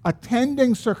the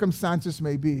attending circumstances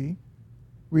may be,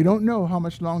 we don't know how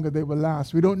much longer they will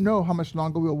last. We don't know how much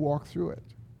longer we'll walk through it.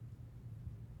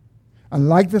 And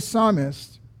like the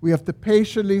psalmist, we have to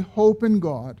patiently hope in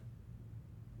God,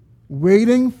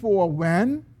 waiting for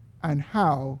when and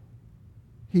how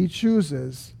he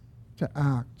chooses to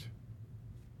act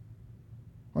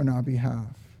on our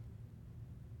behalf.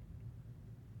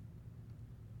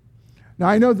 Now,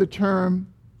 I know the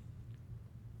term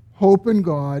hope in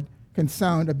God can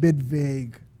sound a bit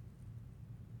vague.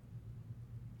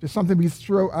 Just something we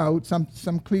throw out,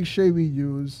 some cliche we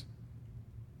use.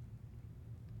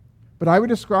 But I would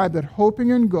describe that hoping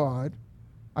in God,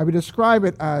 I would describe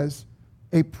it as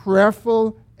a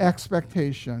prayerful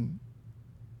expectation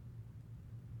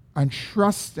and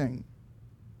trusting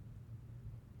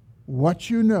what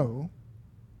you know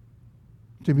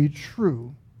to be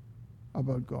true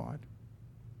about God.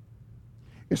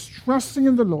 It's trusting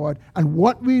in the Lord and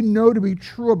what we know to be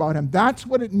true about him. That's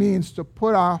what it means to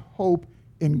put our hope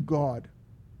in God.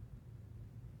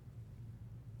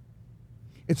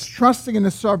 It's trusting in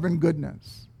his sovereign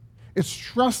goodness. It's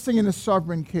trusting in his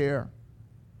sovereign care.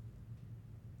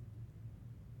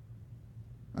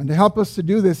 And to help us to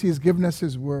do this, he's given us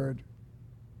his word.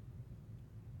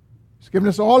 He's given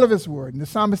us all of his word. And the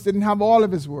psalmist didn't have all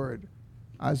of his word,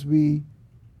 as we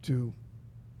do.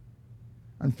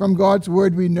 And from God's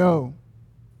word we know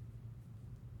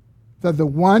that the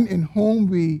one in whom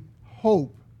we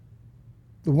hope,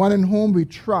 the one in whom we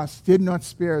trust, did not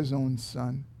spare his own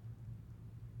son,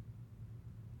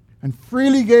 and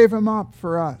freely gave him up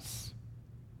for us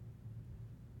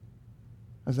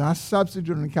as our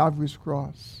substitute on Calvary's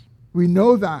cross. We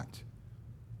know that.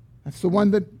 That's the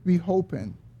one that we hope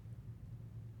in.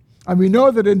 And we know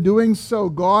that in doing so,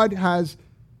 God has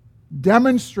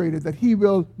demonstrated that he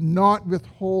will not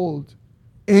withhold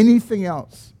anything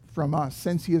else from us,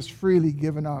 since he has freely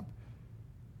given up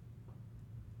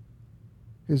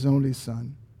his only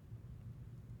son.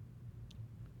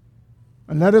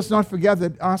 And let us not forget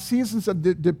that our seasons of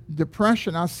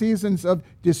depression, our seasons of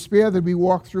despair that we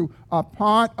walk through are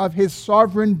part of his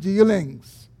sovereign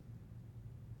dealings.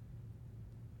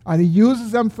 And he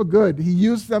uses them for good. He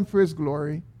uses them for his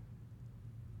glory.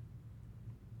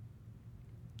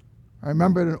 I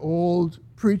remember an old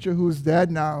preacher who's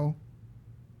dead now.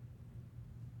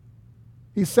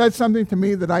 He said something to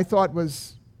me that I thought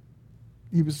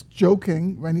he was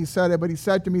joking when he said it, but he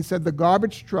said to me, the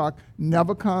garbage truck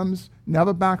never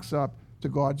backs up to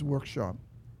God's workshop.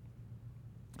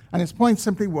 And his point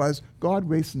simply was, God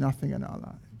wastes nothing in our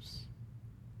lives.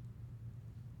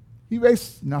 He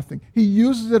wastes nothing. He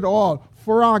uses it all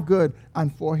for our good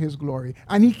and for his glory.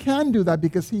 And he can do that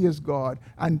because he is God,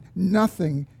 and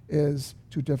nothing is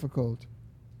too difficult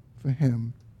for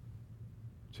him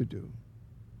to do.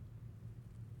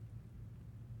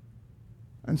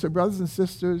 And so, brothers and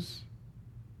sisters,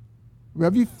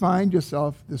 wherever you find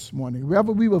yourself this morning,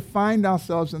 wherever we will find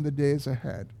ourselves in the days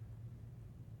ahead,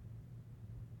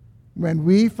 when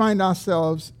we find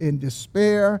ourselves in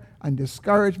despair and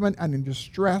discouragement and in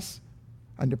distress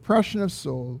and depression of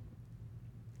soul,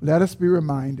 let us be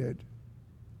reminded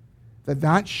that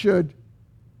that should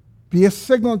be a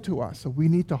signal to us that we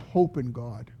need to hope in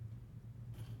God.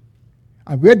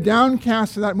 And we're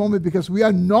downcast in that moment because we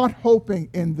are not hoping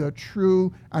in the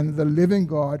true and the living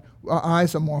God. Our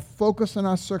eyes are more focused on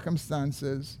our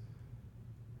circumstances.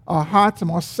 Our hearts are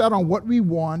more set on what we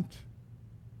want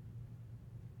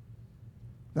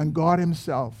than God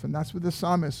himself. And that's what the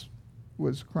psalmist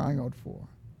was crying out for.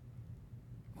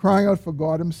 Crying out for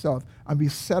God himself. And we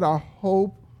set our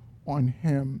hope on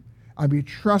him. And we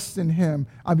trust in him.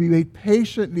 And we wait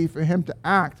patiently for him to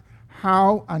act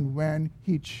how and when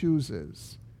he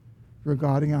chooses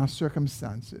regarding our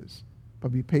circumstances.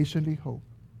 But we patiently hope.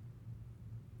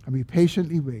 And we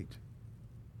patiently wait.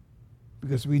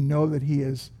 Because we know that he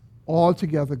is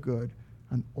altogether good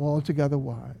and altogether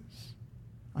wise.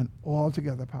 and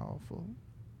altogether powerful.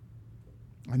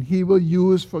 And he will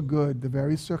use for good the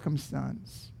very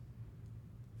circumstance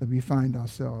that we find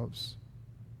ourselves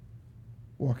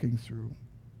walking through.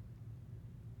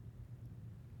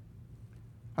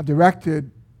 I've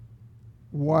directed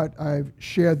what I've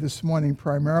shared this morning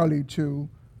primarily to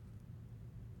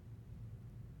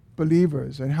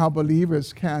believers and how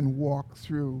believers can walk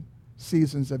through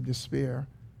seasons of despair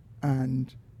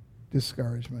and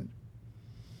discouragement.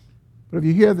 But if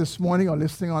you're here this morning or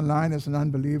listening online as an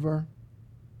unbeliever,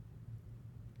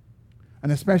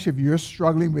 and especially if you're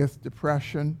struggling with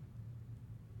depression,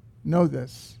 know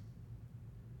this.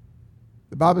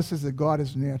 The Bible says that God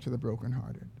is near to the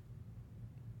brokenhearted.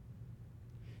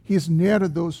 He is near to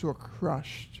those who are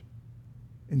crushed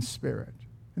in spirit.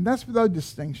 And that's without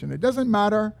distinction. It doesn't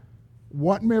matter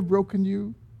what may have broken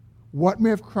you, what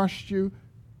may have crushed you.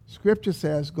 Scripture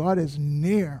says God is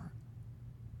near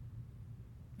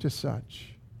to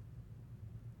such.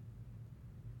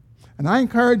 And I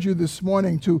encourage you this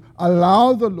morning to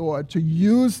allow the Lord to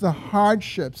use the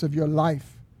hardships of your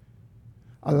life.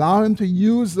 Allow him to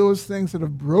use those things that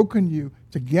have broken you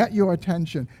to get your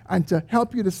attention and to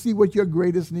help you to see what your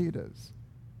greatest need is.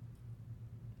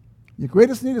 Your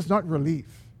greatest need is not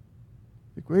relief.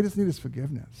 Your greatest need is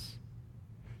forgiveness.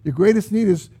 Your greatest need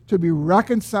is to be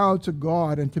reconciled to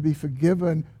God and to be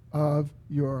forgiven of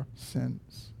your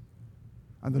sins.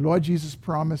 And the Lord Jesus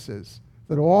promises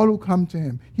that all who come to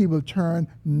him, he will turn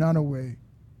none away.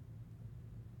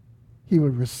 He will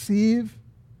receive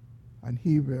and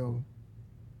he will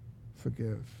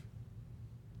forgive.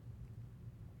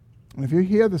 And if you're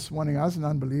here this morning as an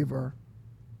unbeliever,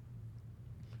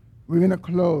 we're going to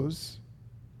close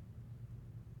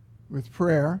with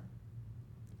prayer.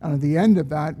 And at the end of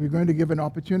that, we're going to give an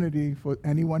opportunity for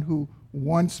anyone who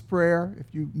wants prayer.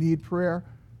 If you need prayer,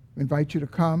 we invite you to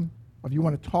come. If you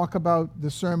want to talk about the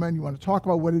sermon, you want to talk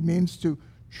about what it means to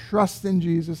trust in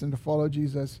Jesus and to follow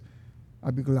Jesus,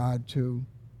 I'd be glad to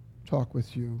talk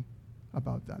with you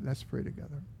about that. Let's pray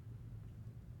together.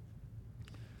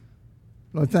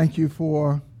 Lord, thank you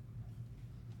for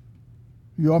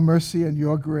your mercy and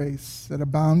your grace that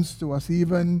abounds to us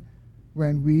even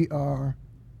when we are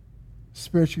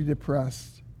spiritually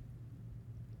depressed.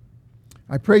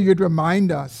 I pray you'd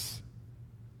remind us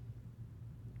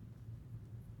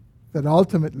that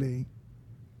ultimately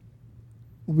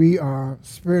we are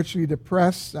spiritually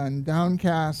depressed and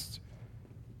downcast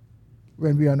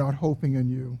when we are not hoping in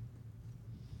you.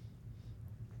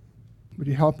 Would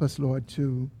you help us, Lord,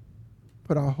 to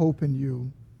put our hope in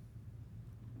you,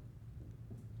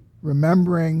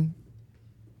 remembering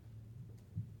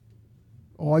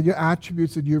all your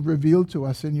attributes that you've revealed to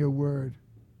us in your word,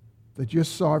 that you're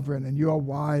sovereign and you are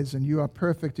wise and you are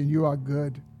perfect and you are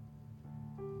good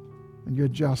and you're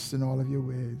just in all of your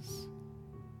ways.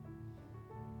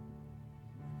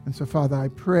 And so, Father, I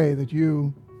pray that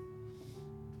you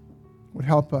would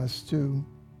help us to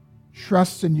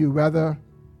trust in you, whether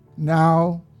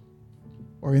now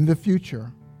or in the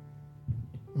future,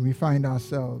 when we find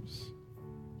ourselves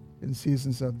in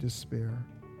seasons of despair.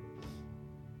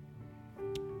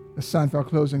 Let's stand for our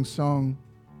closing song.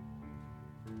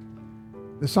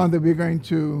 The song that we're going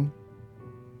to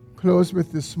close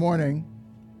with this morning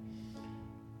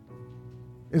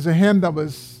is a hymn that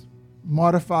was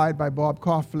modified by Bob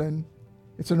Coughlin.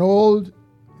 It's an old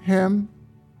hymn,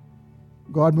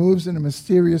 God Moves in a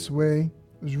Mysterious Way.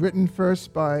 It was written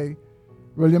first by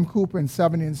William Cooper in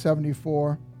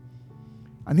 1774.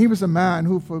 And he was a man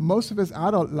who, for most of his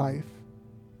adult life,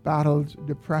 battled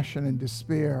depression and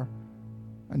despair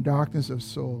and darkness of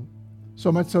soul.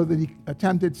 So much so that he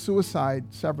attempted suicide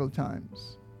several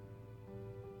times.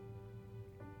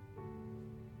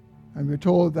 And we're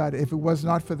told that if it was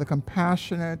not for the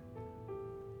compassionate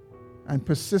and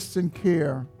persistent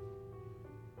care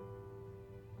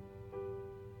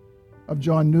of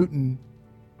John Newton,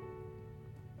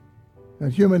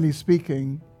 that humanly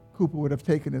speaking, Cooper would have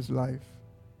taken his life.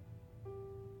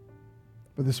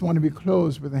 But this morning we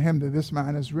close with a hymn that this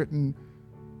man has written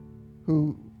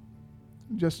who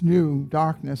just knew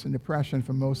darkness and depression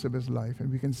for most of his life.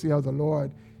 And we can see how the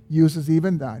Lord uses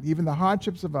even that, even the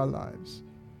hardships of our lives,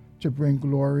 to bring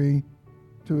glory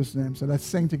to his name. So let's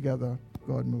sing together,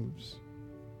 God Moves.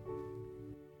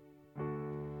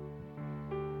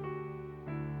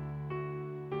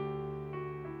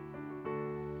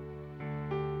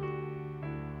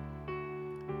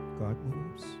 God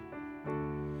moves.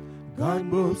 God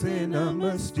moves in a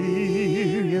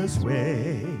mysterious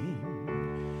way,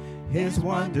 his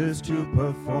wonders to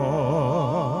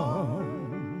perform.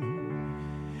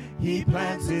 He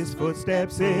plants his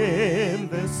footsteps in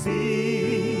the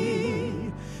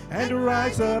sea and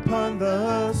rise upon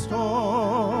the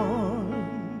storm.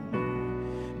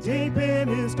 Deep in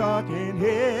his dark and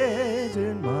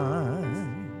hidden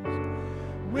mind,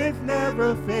 with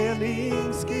never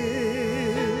failing skill,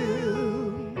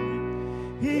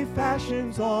 he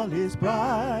fashions all his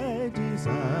bright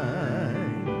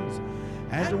designs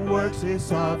and works his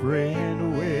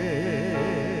sovereign will.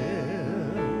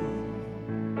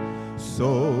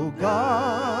 So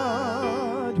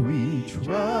God, we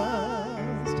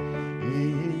trust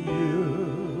in you.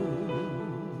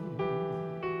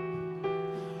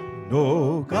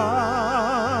 No,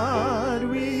 God,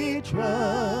 we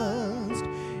trust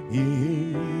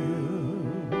in you.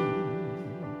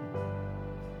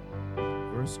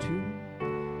 Verse 2.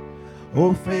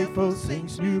 O faithful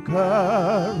saints, new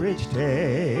courage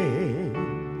take,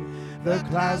 the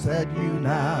clouds that you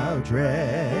now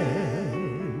dread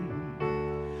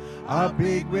are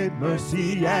big with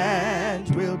mercy and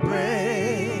will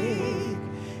break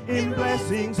in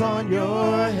blessings on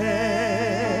your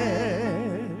head.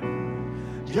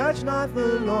 Judge not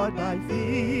the Lord by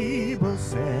feeble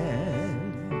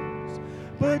sense,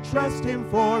 but trust him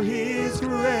for his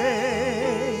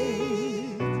grace.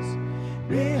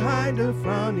 Behind a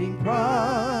frowning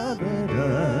providence,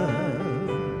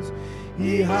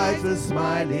 he hides a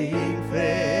smiling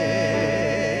face.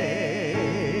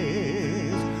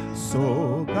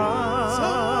 So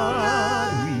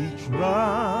God, we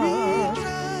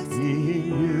trust in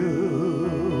you.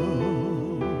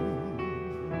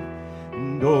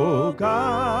 And oh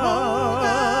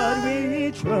God,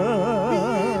 we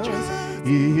trust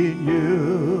in you.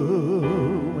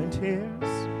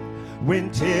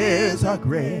 When tears are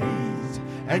great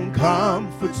and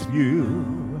comforts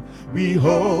few, we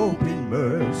hope in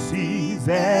mercies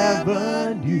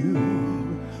ever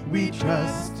new. We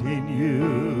trust in you.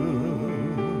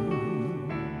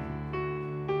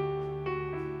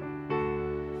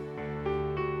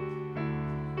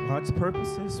 God's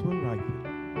purposes will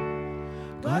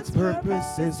ripen. God's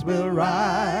purposes will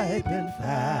ripen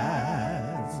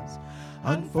fast,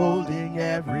 unfolding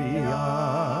every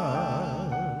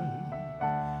hour.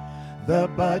 The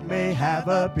bud may have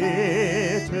a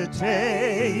bitter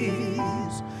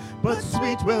taste, but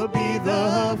sweet will be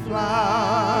the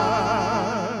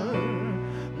flower.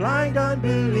 Blind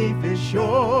unbelief is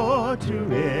sure to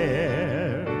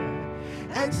err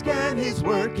and scan his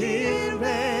work in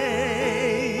vain.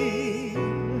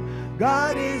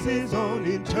 God is his own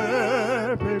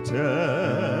interpreter,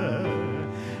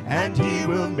 and he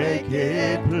will make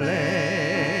it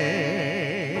plain.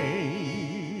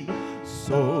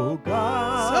 So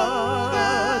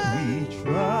God, we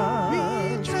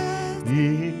trust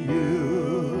in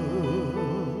you.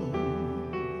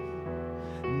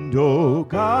 And oh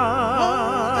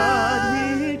God,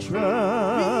 we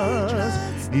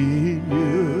trust in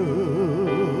you.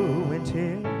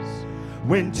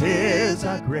 When tears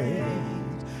are great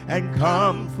and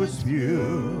comforts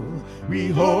few, we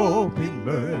hope in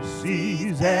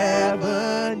mercies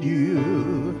ever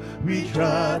new. We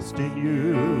trust in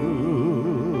you.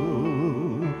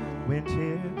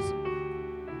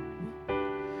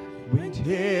 When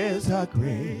tears are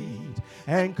great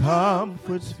and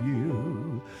comforts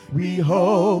few, we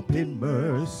hope in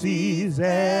mercies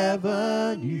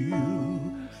ever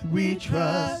new. We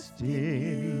trust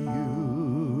in you.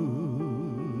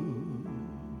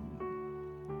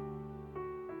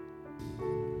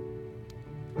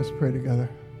 Let's pray together.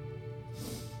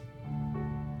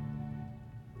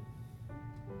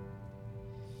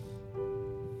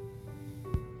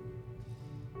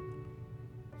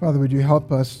 Father, would you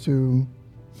help us to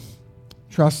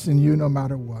trust in you no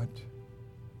matter what?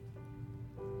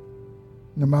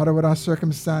 No matter what our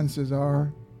circumstances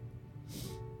are,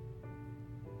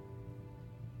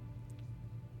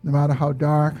 no matter how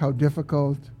dark, how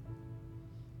difficult,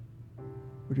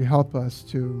 would you help us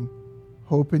to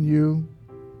hope in you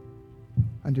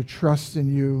and to trust in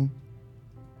you.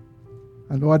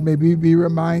 And Lord, may we be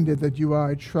reminded that you are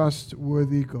a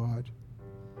trustworthy God.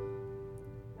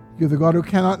 You're the God who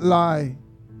cannot lie.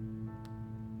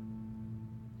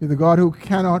 You're the God who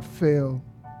cannot fail.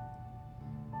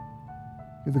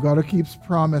 You're the God who keeps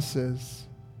promises.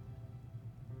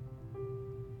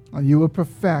 And you will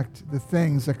perfect the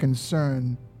things that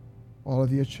concern all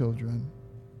of your children.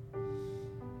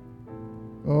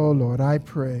 Oh Lord, I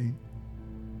pray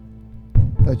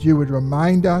that you would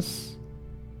remind us,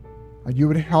 and you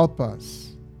would help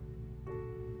us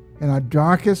in our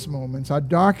darkest moments, our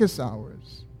darkest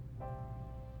hours,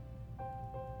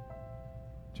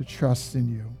 to trust in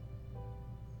you.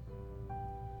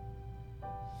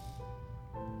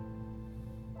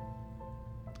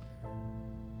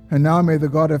 And now may the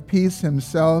God of peace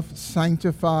himself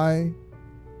sanctify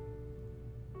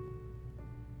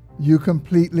you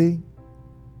completely.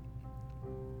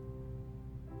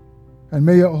 And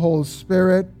may your whole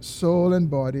spirit, soul, and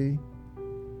body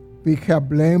be kept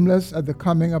blameless at the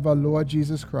coming of our Lord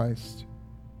Jesus Christ.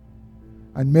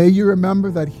 And may you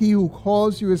remember that he who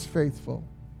calls you is faithful,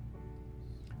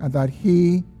 and that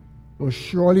he will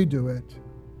surely do it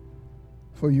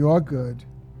for your good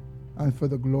and for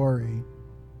the glory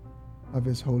of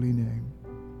his holy name.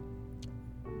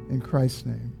 In Christ's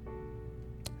name,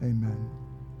 amen.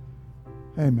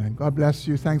 Amen. God bless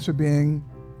you. Thanks for being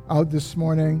out this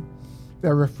morning.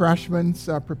 There are refreshments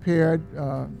prepared.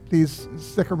 Please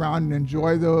stick around and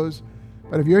enjoy those.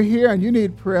 But if you're here and you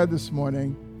need prayer this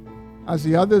morning, as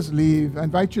the others leave, I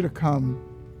invite you to come.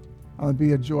 It'll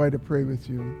be a joy to pray with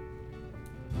you.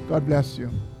 God bless you.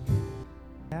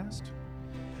 And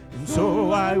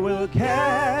so I will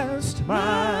cast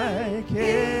my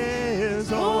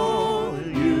cares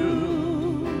on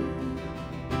you.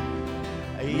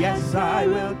 Yes, I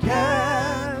will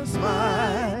cast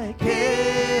my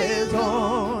cares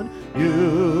on you.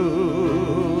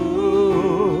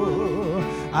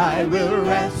 I will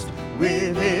rest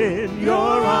within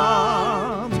your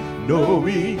arms,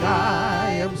 knowing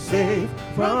I am safe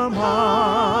from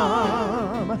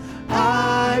harm.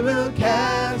 I will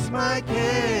cast my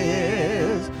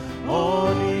cares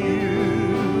on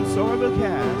you. So I will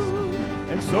cast,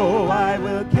 and so I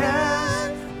will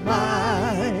cast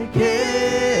my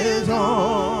cares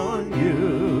on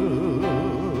you.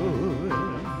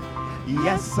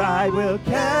 Yes, I will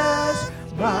cast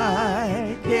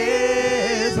my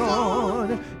cares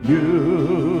on you.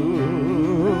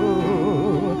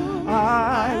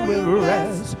 I will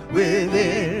rest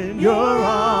within your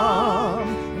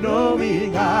arms,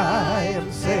 knowing I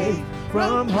am safe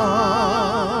from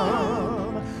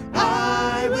harm.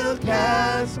 I will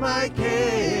cast my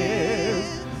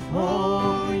cares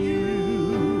on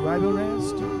you. I will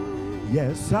rest.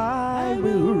 Yes, I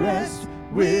will rest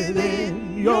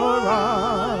within your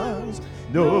arms,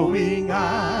 knowing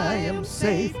I am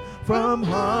safe from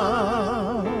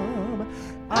harm.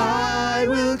 I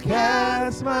will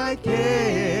cast my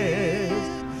cares